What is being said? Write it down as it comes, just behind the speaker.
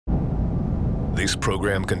This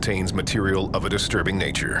program contains material of a disturbing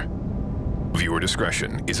nature. Viewer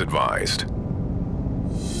discretion is advised.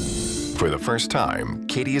 For the first time,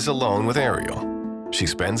 Katy is alone with Ariel. She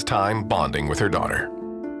spends time bonding with her daughter.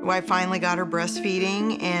 I finally got her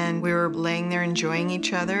breastfeeding, and we were laying there enjoying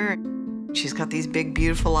each other. She's got these big,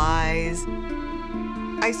 beautiful eyes.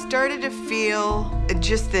 I started to feel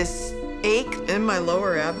just this ache in my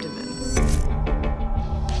lower abdomen.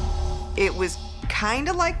 It was kind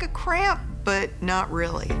of like a cramp, but not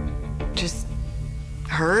really. Just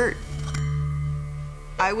hurt.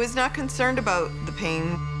 I was not concerned about the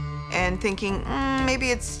pain and thinking, maybe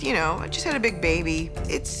it's, I just had a big baby.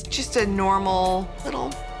 It's just a normal little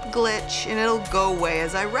glitch and it'll go away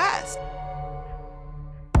as I rest.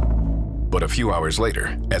 But a few hours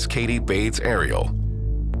later, as Katy bathes Ariel,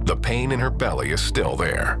 the pain in her belly is still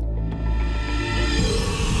there.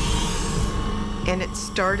 And it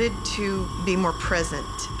started to be more present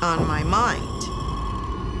on my mind.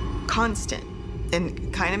 Constant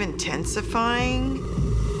and kind of intensifying.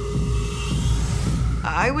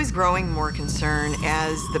 I was growing more concerned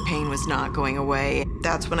as the pain was not going away.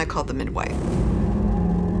 That's when I called the midwife.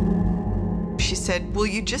 She said, well,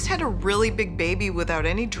 you just had a really big baby without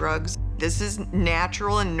any drugs. This is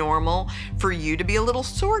natural and normal for you to be a little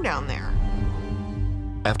sore down there.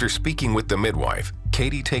 After speaking with the midwife,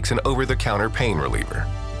 Katy takes an over-the-counter pain reliever.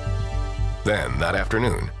 Then, that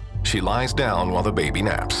afternoon, she lies down while the baby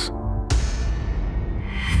naps.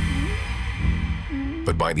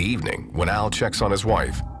 But by the evening, when Al checks on his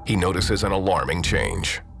wife, he notices an alarming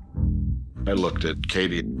change. I looked at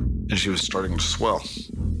Katy, and she was starting to swell.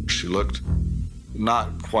 She looked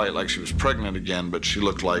not quite like she was pregnant again, but she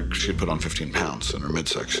looked like she had put on 15 pounds in her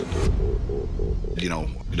midsection. You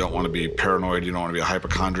don't want to be paranoid, you don't want to be a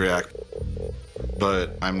hypochondriac,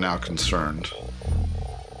 but I'm now concerned.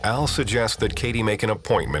 Al suggests that Katy make an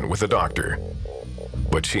appointment with a doctor,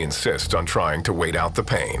 but she insists on trying to wait out the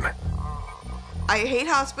pain. I hate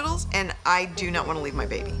hospitals, and I do not want to leave my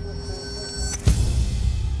baby.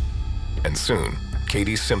 And soon,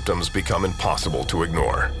 Katy's symptoms become impossible to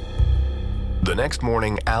ignore. The next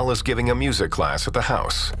morning, Al is giving a music class at the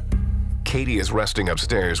house. Katy is resting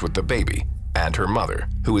upstairs with the baby and her mother,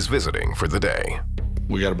 who is visiting for the day.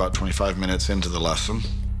 We got about 25 minutes into the lesson,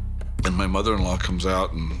 and my mother-in-law comes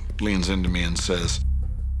out and leans into me and says,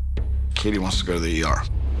 Katy wants to go to the ER.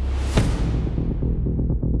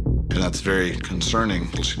 And that's very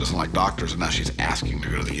concerning. She doesn't like doctors, and now she's asking to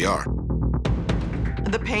go to the ER.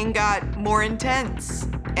 The pain got more intense,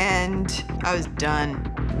 and I was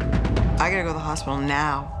done. I gotta go to the hospital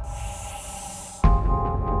now.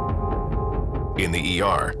 In the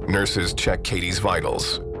ER, nurses check Katy's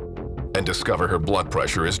vitals and discover her blood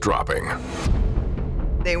pressure is dropping.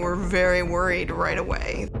 They were very worried right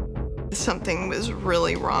away. Something was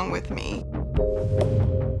really wrong with me.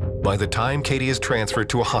 By the time Katy is transferred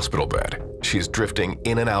to a hospital bed, she is drifting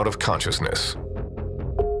in and out of consciousness.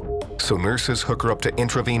 So nurses hook her up to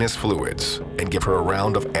intravenous fluids and give her a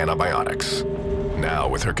round of antibiotics. Now,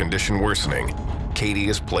 with her condition worsening, Katy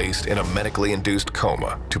is placed in a medically induced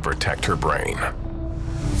coma to protect her brain.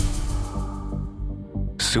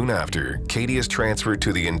 Soon after, Katy is transferred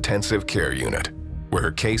to the intensive care unit, where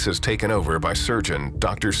her case is taken over by surgeon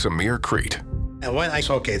Dr. Samir Crete. And when I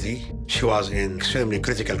saw Katy, she was in extremely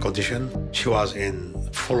critical condition. She was in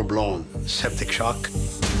full-blown septic shock.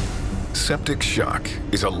 Septic shock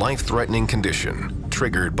is a life-threatening condition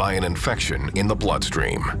triggered by an infection in the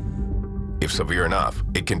bloodstream. If severe enough,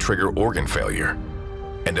 it can trigger organ failure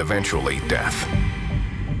and eventually death.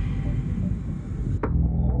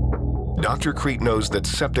 Dr. Crete knows that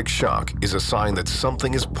septic shock is a sign that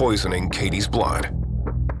something is poisoning Katy's blood,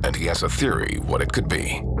 and he has a theory what it could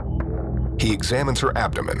be. He examines her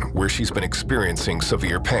abdomen, where she's been experiencing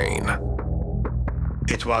severe pain.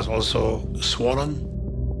 It was also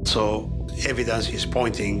swollen, so evidence is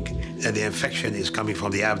pointing that the infection is coming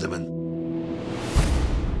from the abdomen.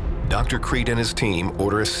 Dr. Crete and his team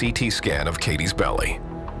order a CT scan of Katy's belly.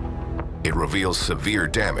 It reveals severe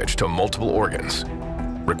damage to multiple organs,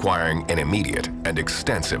 requiring an immediate and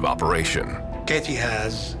extensive operation. Katy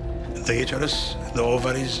has the uterus, the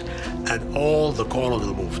ovaries, and all the colon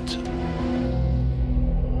removed.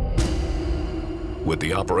 With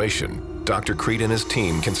the operation, Dr. Crete and his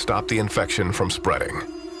team can stop the infection from spreading.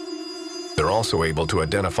 They're also able to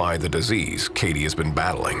identify the disease Katy has been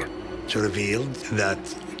battling. It revealed that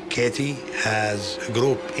Katy has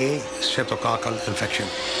Group A Streptococcal infection.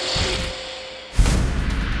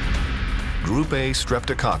 Group A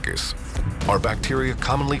Streptococcus are bacteria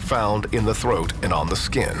commonly found in the throat and on the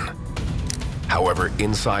skin. However,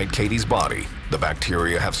 inside Katy's body, the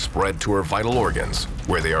bacteria have spread to her vital organs,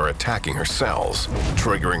 where they are attacking her cells,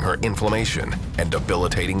 triggering her inflammation and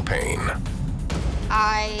debilitating pain.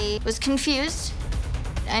 I was confused.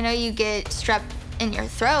 I know you get strep in your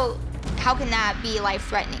throat. How can that be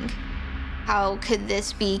life-threatening? How could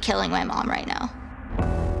this be killing my mom right now?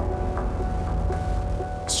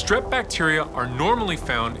 Strep bacteria are normally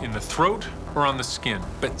found in the throat or on the skin,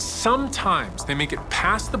 but sometimes they make it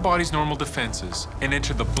past the body's normal defenses and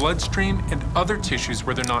enter the bloodstream and other tissues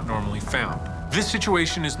where they're not normally found. This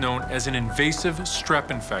situation is known as an invasive strep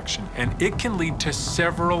infection, and it can lead to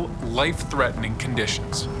several life-threatening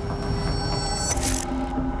conditions.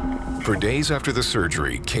 For days after the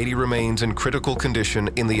surgery, Katy remains in critical condition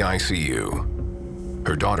in the ICU.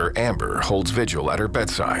 Her daughter Amber holds vigil at her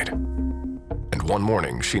bedside. And one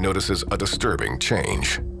morning, she notices a disturbing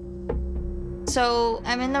change. So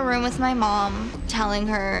I'm in the room with my mom, telling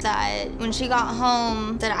her that when she got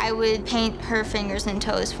home, that I would paint her fingers and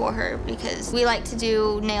toes for her because we like to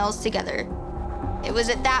do nails together. It was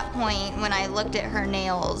at that point when I looked at her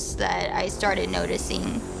nails that I started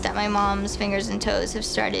noticing that my mom's fingers and toes have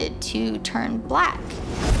started to turn black.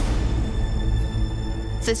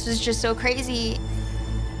 This was just so crazy.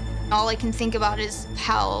 All I can think about is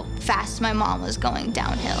how fast my mom was going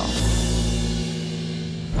downhill.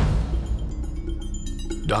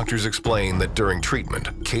 Doctors explain that during treatment,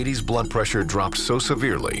 Katy's blood pressure dropped so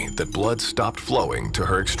severely that blood stopped flowing to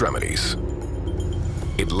her extremities.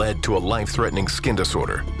 It led to a life-threatening skin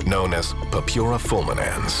disorder known as purpura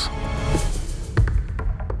fulminans.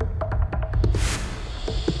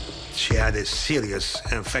 She had a serious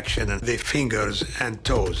infection in the fingers and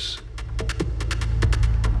toes.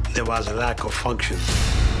 There was a lack of function.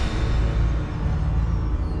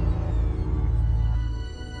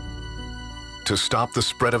 To stop the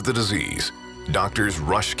spread of the disease, doctors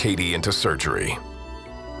rush Katy into surgery.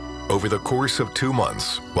 Over the course of 2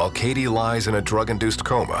 months, while Katy lies in a drug-induced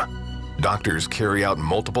coma, doctors carry out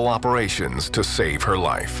multiple operations to save her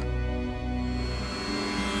life.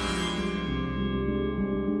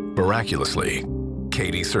 Miraculously,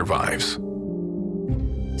 Katy survives.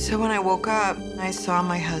 So when I woke up, I saw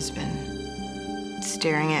my husband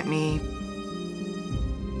staring at me.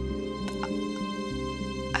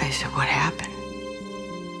 I said, "What happened?"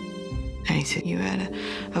 And he said, "You had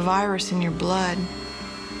a virus in your blood.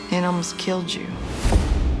 It almost killed you."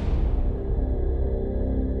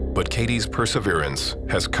 But Katy's perseverance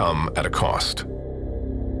has come at a cost.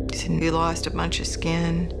 He said, "You lost a bunch of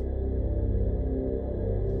skin,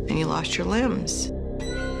 and you lost your limbs."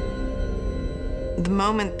 The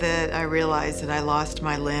moment that I realized that I lost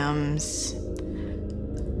my limbs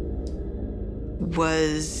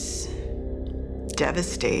was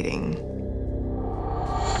devastating,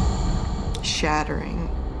 shattering.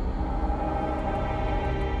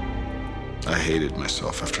 I hated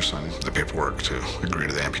myself after signing the paperwork to agree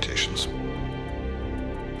to the amputations.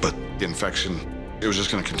 But the infection, it was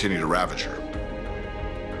just going to continue to ravage her.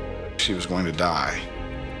 She was going to die.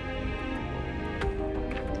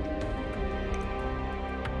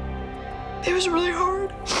 It was really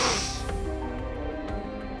hard.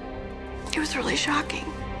 It was really shocking.